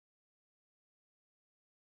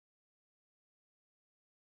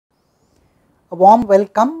A warm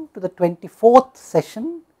welcome to the 24th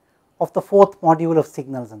session of the 4th module of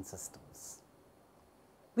Signals and Systems.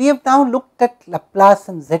 We have now looked at Laplace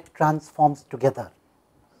and Z transforms together,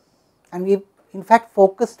 and we have in fact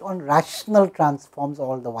focused on rational transforms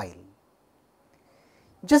all the while.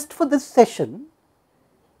 Just for this session,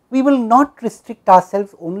 we will not restrict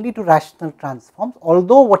ourselves only to rational transforms,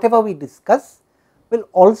 although whatever we discuss will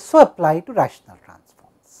also apply to rational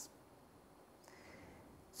transforms.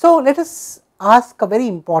 So, let us ask a very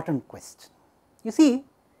important question. You see,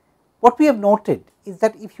 what we have noted is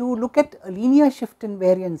that if you look at a linear shift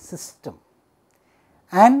invariant system,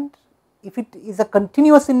 and if it is a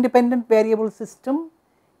continuous independent variable system,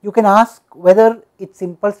 you can ask whether its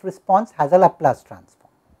impulse response has a Laplace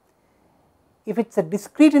transform. If it is a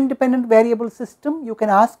discrete independent variable system, you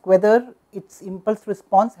can ask whether its impulse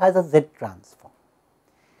response has a Z transform.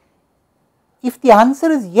 If the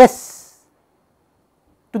answer is yes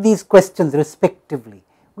to these questions respectively,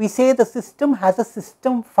 we say the system has a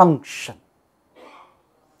system function,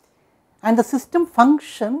 and the system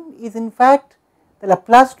function is in fact the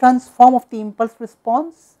Laplace transform of the impulse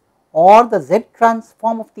response or the Z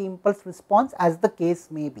transform of the impulse response, as the case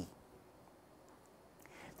may be.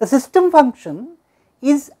 The system function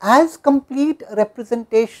is as complete a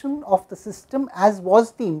representation of the system as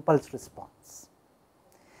was the impulse response.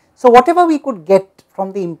 So, whatever we could get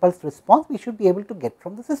from the impulse response, we should be able to get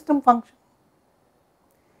from the system function.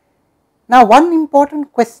 Now, one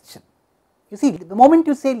important question, you see, the moment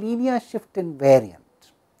you say linear shift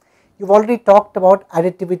invariant, you have already talked about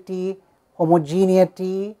additivity,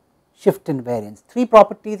 homogeneity, shift invariance. Three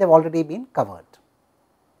properties have already been covered.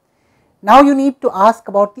 Now, you need to ask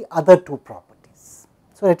about the other two properties.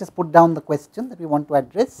 So, let us put down the question that we want to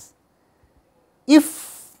address.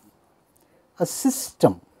 If a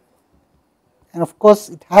system, and of course,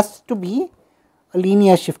 it has to be a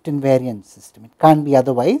linear shift invariant system, it can't be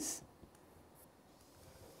otherwise,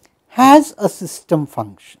 has a system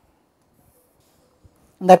function.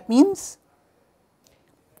 And that means,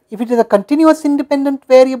 if it is a continuous independent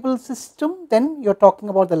variable system, then you are talking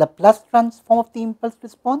about the Laplace transform of the impulse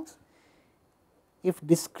response. If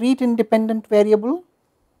discrete independent variable,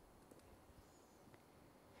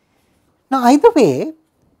 now either way,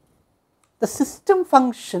 the system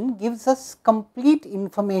function gives us complete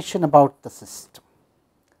information about the system.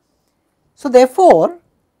 So, therefore,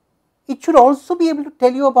 it should also be able to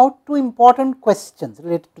tell you about two important questions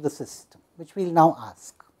related to the system, which we will now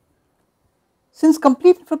ask. Since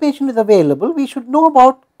complete information is available, we should know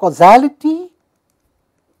about causality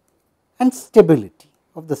and stability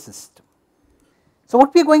of the system. So,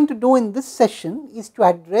 what we are going to do in this session is to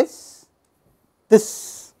address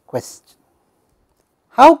this question.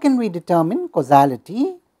 How can we determine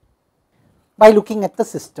causality? By looking at the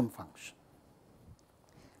system function.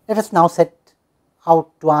 Let us now set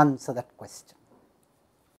out to answer that question.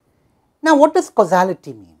 Now, what does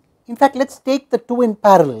causality mean? In fact, let us take the two in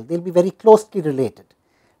parallel, they will be very closely related.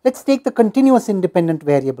 Let us take the continuous independent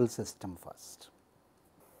variable system first.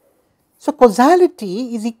 So,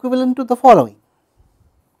 causality is equivalent to the following.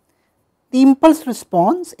 The impulse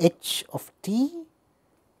response h of t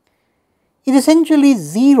is essentially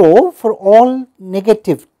 0 for all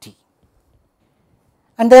negative t,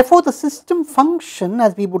 and therefore, the system function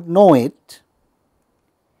as we would know it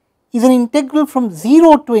is an integral from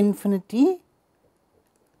 0 to infinity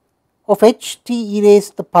of h t e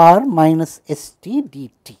raised to the power minus s t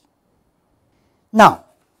dt. Now,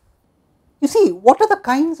 you see, what are the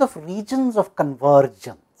kinds of regions of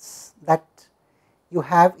convergence that you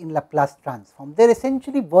have in Laplace transform? They are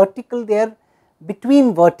essentially vertical, they are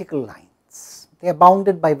between vertical lines, they are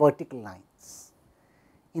bounded by vertical lines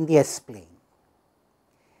in the S plane.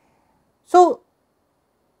 So,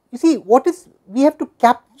 you see, what is, we have to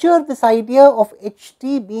capture this idea of h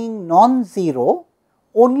t being non-zero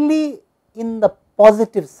only in the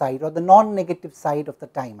positive side or the non-negative side of the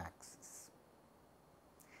time axis.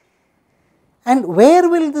 And where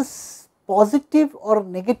will this positive or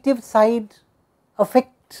negative side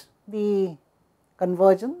affect the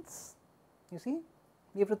convergence? You see,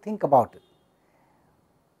 we have to think about it.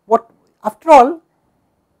 What, after all,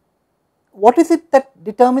 what is it that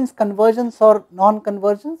determines convergence or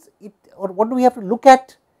non-convergence? Or what do we have to look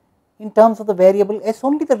at in terms of the variable S?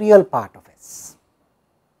 Only the real part of S.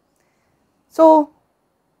 So,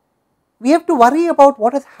 we have to worry about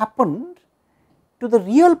what has happened to the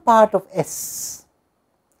real part of S,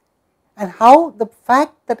 and how the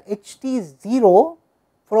fact that h t is 0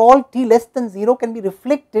 for all t less than 0 can be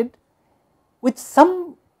reflected with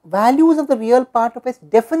some values of the real part of S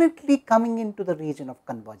definitely coming into the region of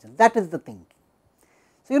convergence. That is the thinking.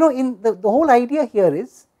 So, in the whole idea here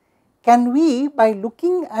is can we, by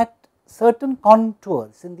looking at certain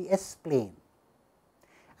contours in the S plane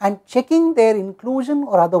and checking their inclusion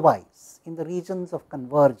or otherwise in the regions of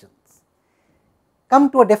convergence, come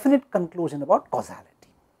to a definite conclusion about causality.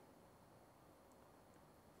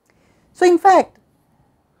 So, in fact,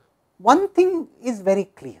 one thing is very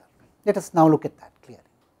clear. Let us now look at that clearly.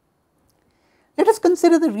 Let us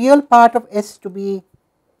consider the real part of S to be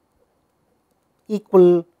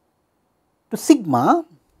equal to sigma,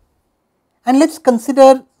 and let us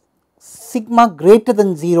consider sigma greater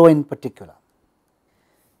than 0 in particular.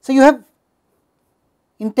 So, you have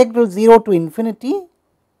integral 0 to infinity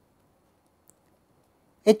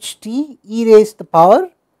h t e raised to the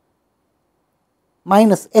power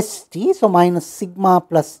minus s t. So, minus sigma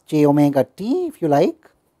plus j omega t, if you like,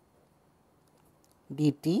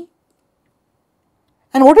 dt.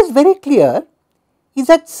 And what is very clear is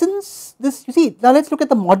that since this, you see, now let us look at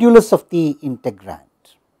the modulus of the integrand,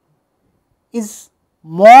 is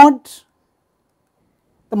mod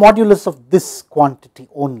the modulus of this quantity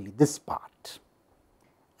only, this part,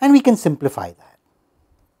 and we can simplify that.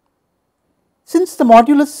 Since the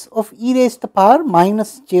modulus of e raised to the power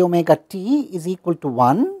minus j omega t is equal to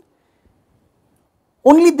 1,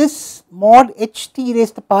 only this mod h t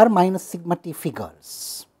raised to the power minus sigma t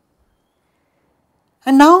figures.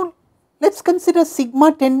 And now let us consider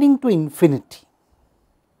sigma tending to infinity.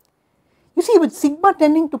 You see, with sigma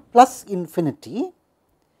tending to plus infinity,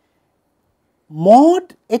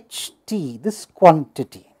 mod h t, this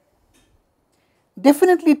quantity,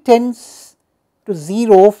 definitely tends to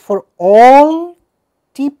 0 for all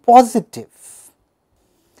t positive,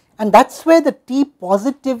 and that is where the t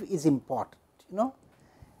positive is important.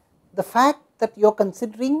 The fact that you are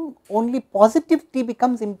considering only positive t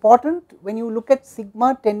becomes important when you look at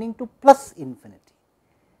sigma tending to plus infinity.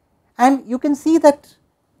 And you can see that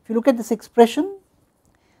if you look at this expression,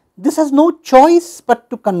 this has no choice but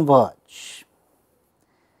to converge,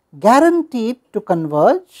 guaranteed to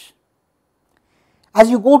converge as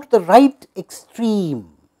you go to the right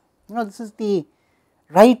extreme. This is the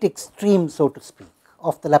right extreme, so to speak,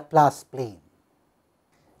 of the Laplace plane.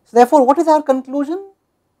 So, therefore, what is our conclusion?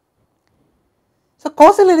 So,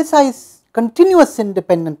 Causality is continuous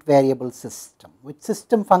independent variable system with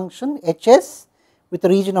system function H s with a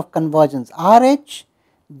region of convergence R h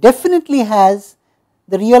definitely has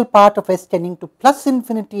the real part of S tending to plus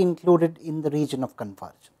infinity included in the region of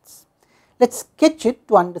convergence. Let us sketch it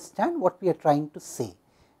to understand what we are trying to say.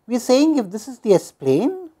 We are saying if this is the S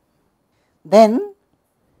plane, then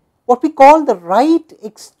what we call the right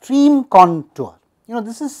extreme contour,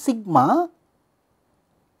 this is sigma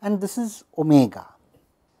and this is omega.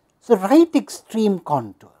 So, right extreme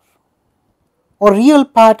contour or real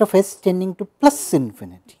part of S tending to plus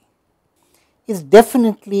infinity is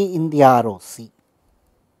definitely in the ROC.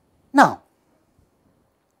 Now,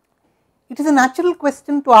 it is a natural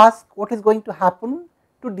question to ask what is going to happen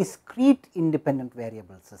to discrete independent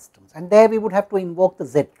variable systems, and there we would have to invoke the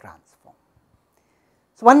Z transform.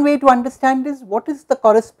 So, one way to understand is what is the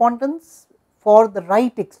correspondence for the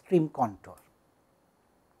right extreme contour.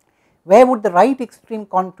 Where would the right extreme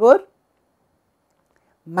contour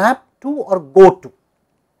map to or go to?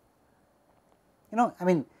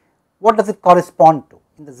 What does it correspond to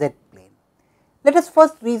in the Z plane? Let us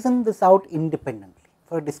first reason this out independently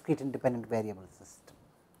for a discrete independent variable system.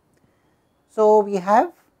 So, we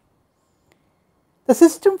have the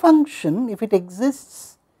system function, if it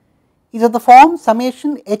exists, is of the form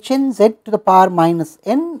summation h n z to the power minus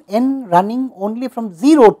n, n running only from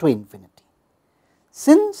 0 to infinity.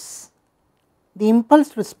 Since the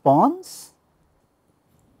impulse response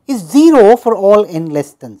is 0 for all n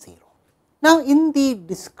less than 0. Now, in the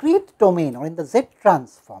discrete domain or in the Z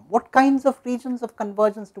transform, what kinds of regions of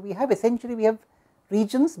convergence do we have? Essentially, we have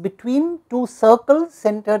regions between two circles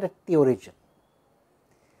centered at the origin.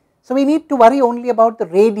 So, we need to worry only about the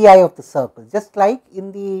radii of the circle, just like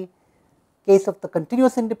in the case of the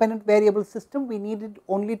continuous independent variable system, we needed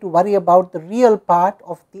only to worry about the real part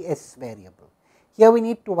of the S variable. Here we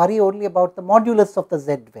need to worry only about the modulus of the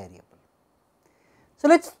Z variable. So,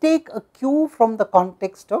 let us take a cue from the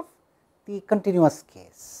context of the continuous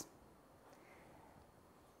case.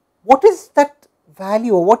 What is that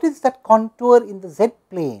value, what is that contour in the Z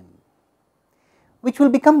plane which will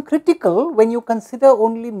become critical when you consider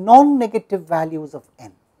only non-negative values of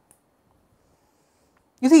n?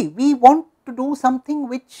 You see, we want to do something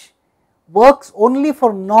which works only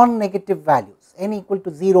for non-negative values, n equal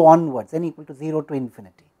to 0 onwards, n equal to 0 to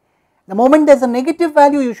infinity. The moment there is a negative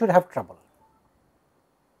value, you should have trouble.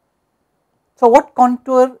 So, what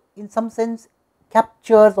contour in some sense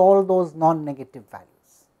captures all those non-negative values?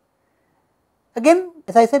 Again,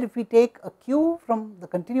 as I said, if we take a q from the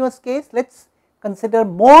continuous case, let us consider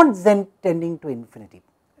mod z tending to infinity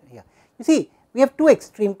here. You see, we have two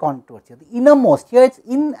extreme contours here, the innermost, here it is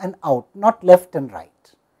in and out, not left and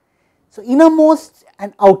right. So, innermost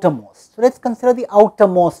and outermost. So, let us consider the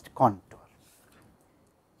outermost contour.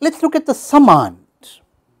 Let us look at the summand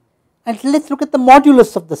and let us look at the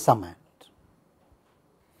modulus of the summand.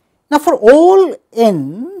 Now, for all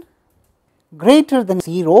n greater than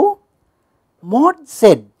 0, mod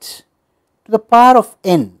z to the power of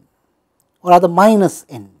n, or rather minus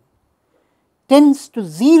n, tends to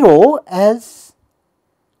 0 as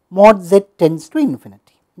mod z tends to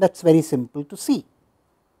infinity. That is very simple to see.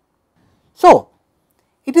 So,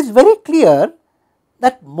 it is very clear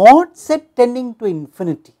that mod z tending to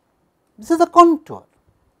infinity, this is a contour.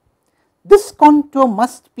 This contour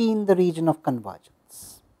must be in the region of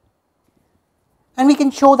convergence, and we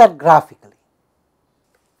can show that graphically.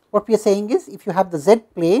 What we are saying is, if you have the z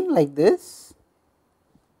plane like this,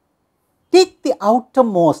 take the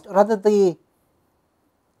outermost, or rather the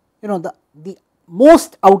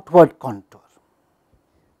most outward contour.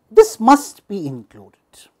 This must be included.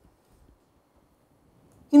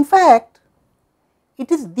 In fact,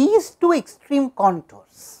 it is these two extreme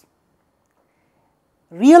contours,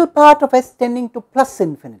 real part of S tending to plus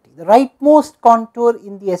infinity, the rightmost contour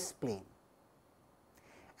in the S plane,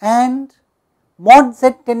 and mod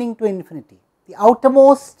z tending to infinity, the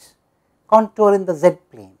outermost contour in the z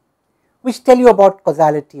plane, which tell you about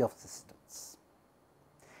causality of systems.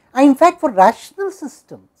 And in fact, for rational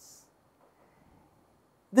systems,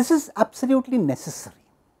 this is absolutely necessary.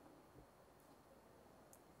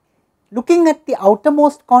 Looking at the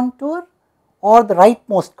outermost contour or the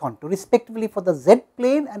rightmost contour, respectively for the z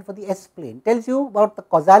plane and for the S plane, tells you about the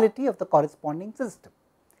causality of the corresponding system.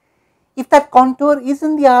 If that contour is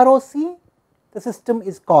in the ROC, the system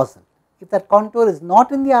is causal. If that contour is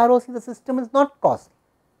not in the ROC, the system is not causal.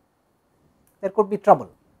 There could be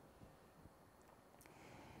trouble.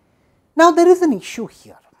 Now, there is an issue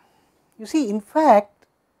here. You see, in fact,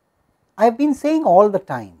 I have been saying all the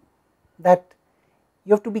time that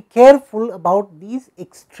you have to be careful about these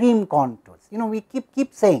extreme contours. We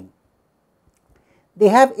keep saying they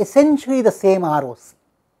have essentially the same ROC,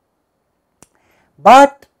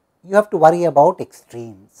 but you have to worry about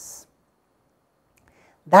extremes.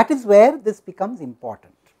 That is where this becomes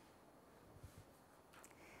important.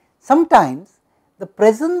 Sometimes the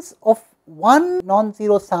presence of one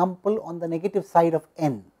non-zero sample on the negative side of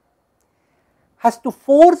n has to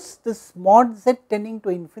force this mod z tending to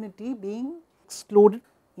infinity being excluded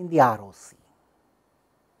in the ROC.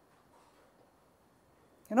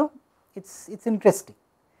 It's interesting.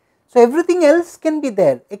 So, everything else can be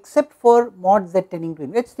there except for mod z tending to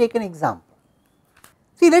infinity. Let us take an example.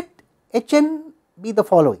 See, let Hn be the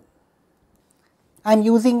following. I am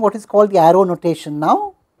using what is called the arrow notation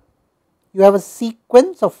now. You have a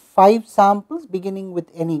sequence of 5 samples beginning with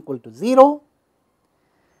n equal to 0,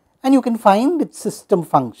 and you can find its system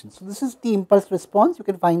function. So, this is the impulse response, you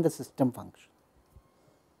can find the system function.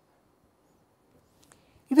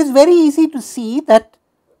 It is very easy to see that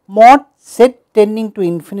mod z tending to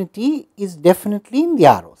infinity is definitely in the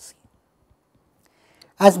ROC.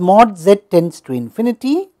 As mod z tends to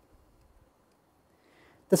infinity,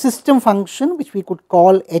 the system function, which we could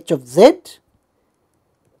call h of z,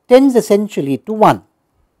 tends essentially to 1,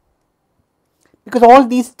 because all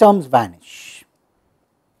these terms vanish.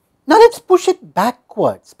 Now, let us push it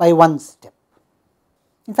backwards by one step.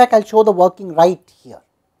 In fact, I will show the working right here.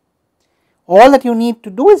 All that you need to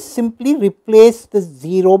do is simply replace this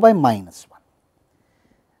 0 by minus 1,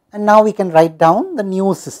 and now we can write down the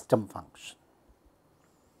new system function.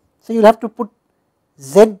 So, you will have to put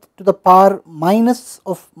z to the power minus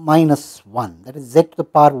of minus 1, that is z to the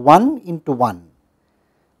power 1 into 1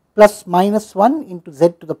 plus minus 1 into z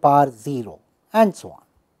to the power 0, and so on.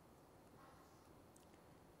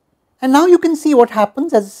 And now you can see what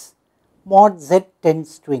happens as mod z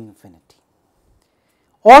tends to infinity.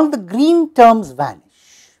 All the green terms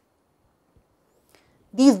vanish,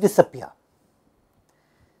 these disappear.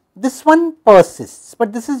 This one persists,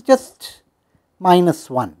 but this is just minus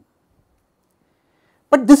 1.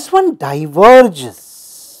 But this one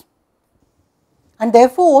diverges, and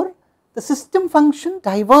therefore, the system function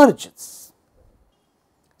diverges.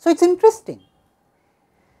 So, it is interesting.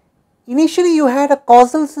 Initially, you had a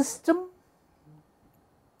causal system,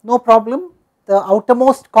 no problem, the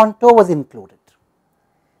outermost contour was included.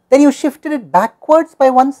 Then you shifted it backwards by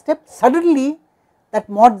one step, suddenly that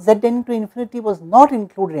mod z tending to infinity was not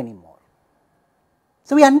included anymore.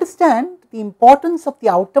 So, we understand the importance of the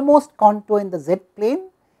outermost contour in the z plane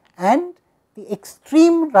and the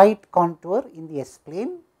extreme right contour in the S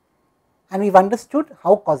plane, and we have understood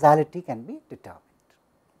how causality can be determined.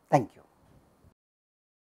 Thank you.